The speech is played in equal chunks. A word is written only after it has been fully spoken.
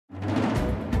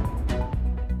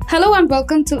Hello and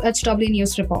welcome to HW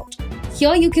News Report.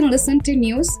 Here you can listen to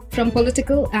news from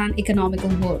political and economical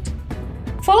world.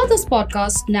 Follow this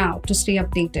podcast now to stay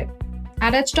updated.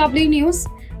 At HW News,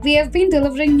 we have been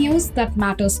delivering news that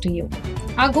matters to you.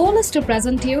 Our goal is to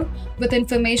present you with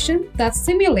information that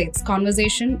simulates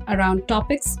conversation around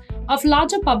topics of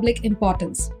larger public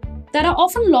importance that are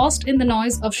often lost in the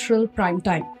noise of shrill prime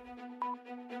time.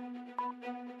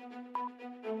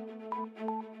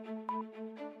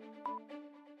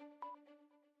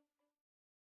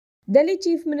 Delhi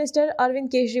Chief Minister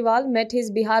Arvind Kejriwal met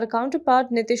his Bihar counterpart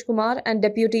Nitish Kumar and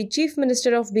Deputy Chief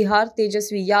Minister of Bihar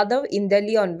Tejashwi Yadav in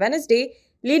Delhi on Wednesday,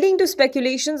 leading to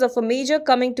speculations of a major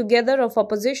coming together of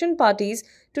opposition parties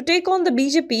to take on the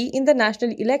BJP in the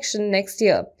national election next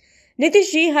year.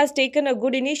 Nitish ji has taken a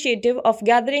good initiative of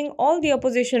gathering all the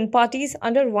opposition parties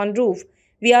under one roof.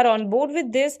 We are on board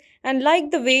with this and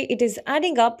like the way it is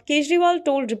adding up, Kejriwal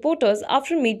told reporters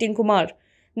after meeting Kumar.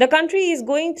 The country is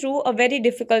going through a very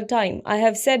difficult time. I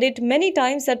have said it many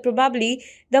times that probably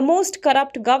the most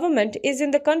corrupt government is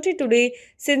in the country today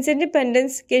since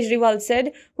independence, Kejriwal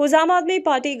said, whose Aam Aadmi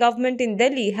Party government in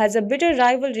Delhi has a bitter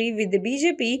rivalry with the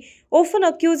BJP, often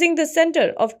accusing the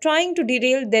centre of trying to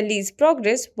derail Delhi's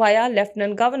progress via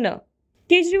Lieutenant Governor.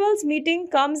 Kejriwal's meeting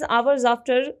comes hours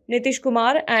after Nitish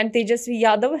Kumar and Tejashwi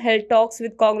Yadav held talks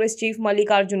with Congress Chief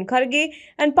Mallikarjun Kharge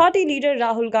and party leader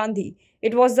Rahul Gandhi.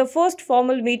 It was the first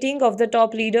formal meeting of the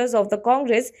top leaders of the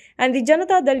Congress and the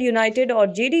Janata Dal United or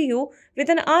JDU with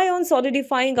an eye on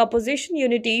solidifying opposition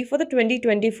unity for the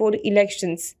 2024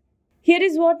 elections. Here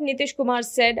is what Nitish Kumar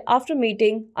said after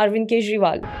meeting Arvind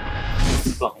Kejriwal.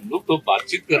 तो हम लोग तो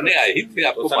बातचीत करने आए ही थे,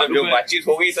 आपको मालूम है। बातचीत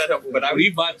हो गई सर, पूरी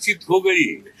बातचीत हो गई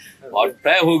और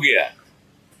तय हो गया।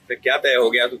 तो क्या तय हो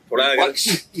गया? तो थोड़ा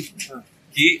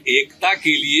कि एकता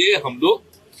के लिए हम लोग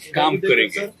काम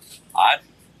करेंगे। आज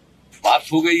बात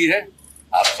हो गई है,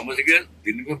 आप समझ गए,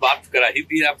 दिन में बात करा ही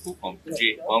थी आपको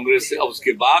कांग्रेस से। और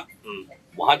उसके बाद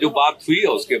वहाँ जो बात हुई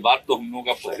और उसके बाद तो हम लोगों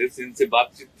का पहले से इनसे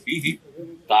बातचीत थी ही।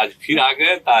 तो आज फिर आ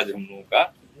गए, तो आज हम लोगों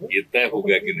का ये तय हो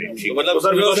गया कि नहीं ठीक, मतलब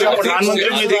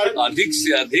अधिक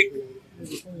से अधिक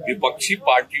विपक्षी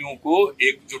पार्टियों को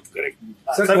एकजुट करेंगे।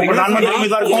 प्रधानमंत्री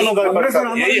उम्मीदवार कौन होगा?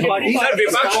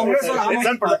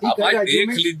 आप देख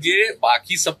लीजिए,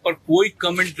 बाकी सब पर कोई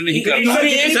कमेंट नहीं करना।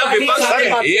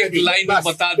 एक लाइन में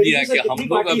बता दिया कि हम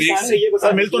लोग अभी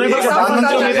मिल तो नहीं,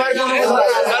 प्रधानमंत्री उम्मीदवार कौन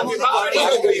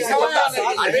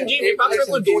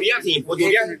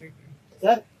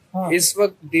होगा? इस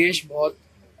वक्त देश बहुत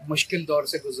मुश्किल दौर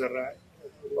से गुजर रहा है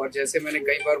और जैसे मैंने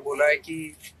कई बार बोला है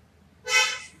कि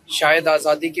शायद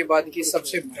आज़ादी के बाद की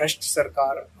सबसे भ्रष्ट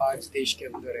सरकार आज देश के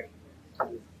अंदर है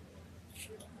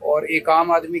और एक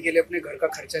आम आदमी के लिए अपने घर का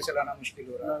खर्चा चलाना मुश्किल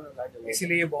हो रहा है।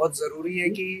 इसीलिए ये बहुत ज़रूरी है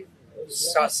कि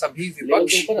सभी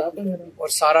विपक्ष और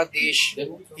सारा देश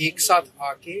एक साथ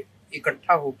आके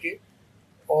इकट्ठा होके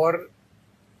और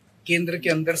केंद्र के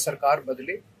अंदर सरकार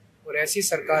बदले और ऐसी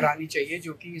सरकार आनी चाहिए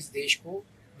जो कि इस देश को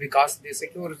विकास दे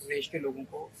सके और इस देश के लोगों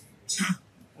को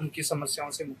उनकी समस्याओं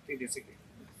से मुक्ति दे सके।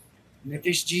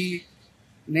 नीतीश जी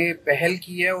ने पहल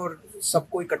की है और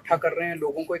सबको इकट्ठा कर रहे हैं,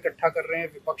 लोगों को इकट्ठा कर रहे हैं,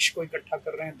 विपक्ष को इकट्ठा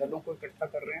कर रहे हैं, दलों को इकट्ठा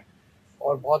कर रहे हैं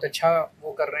और बहुत अच्छा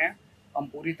वो कर रहे हैं। हम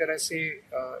पूरी तरह से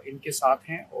इनके साथ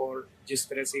हैं और जिस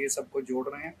तरह से ये सबको जोड़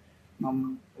रहे हैं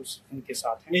हम उनके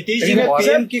साथ हैं। नीतीश जी ने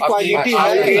पीएम की क्वालिटी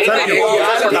है,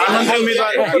 प्रधानमंत्री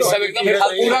उम्मीदवार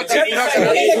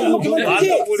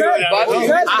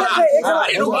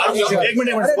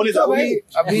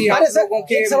अभी आप लोगों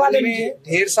के मन में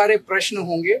ढेर सारे प्रश्न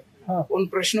होंगे, उन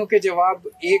प्रश्नों के जवाब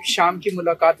एक शाम की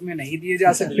मुलाकात में नहीं दिए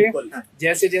जा सकते।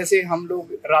 जैसे जैसे हम लोग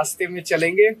रास्ते में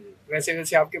चलेंगे वैसे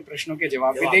वैसे आपके प्रश्नों के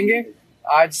जवाब भी देंगे।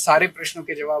 आज सारे प्रश्नों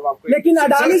के जवाब आपको, लेकिन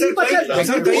अडानी जी पर शरद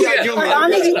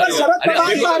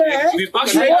पवार पा रहे हैं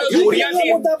विपक्ष में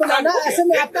मुद्दा बनाना, ऐसे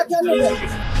में आपका क्या नहीं है?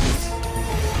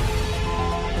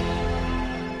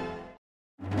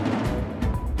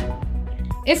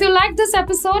 If you like this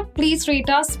episode, please rate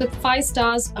us with 5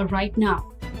 stars right now.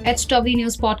 HW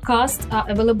News podcasts are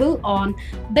available on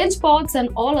BingePods and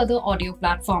all other audio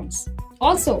platforms.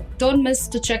 Also, don't miss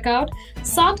to check out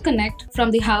South Connect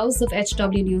from the House of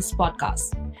HW News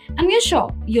Podcasts. And we're sure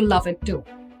you'll love it too.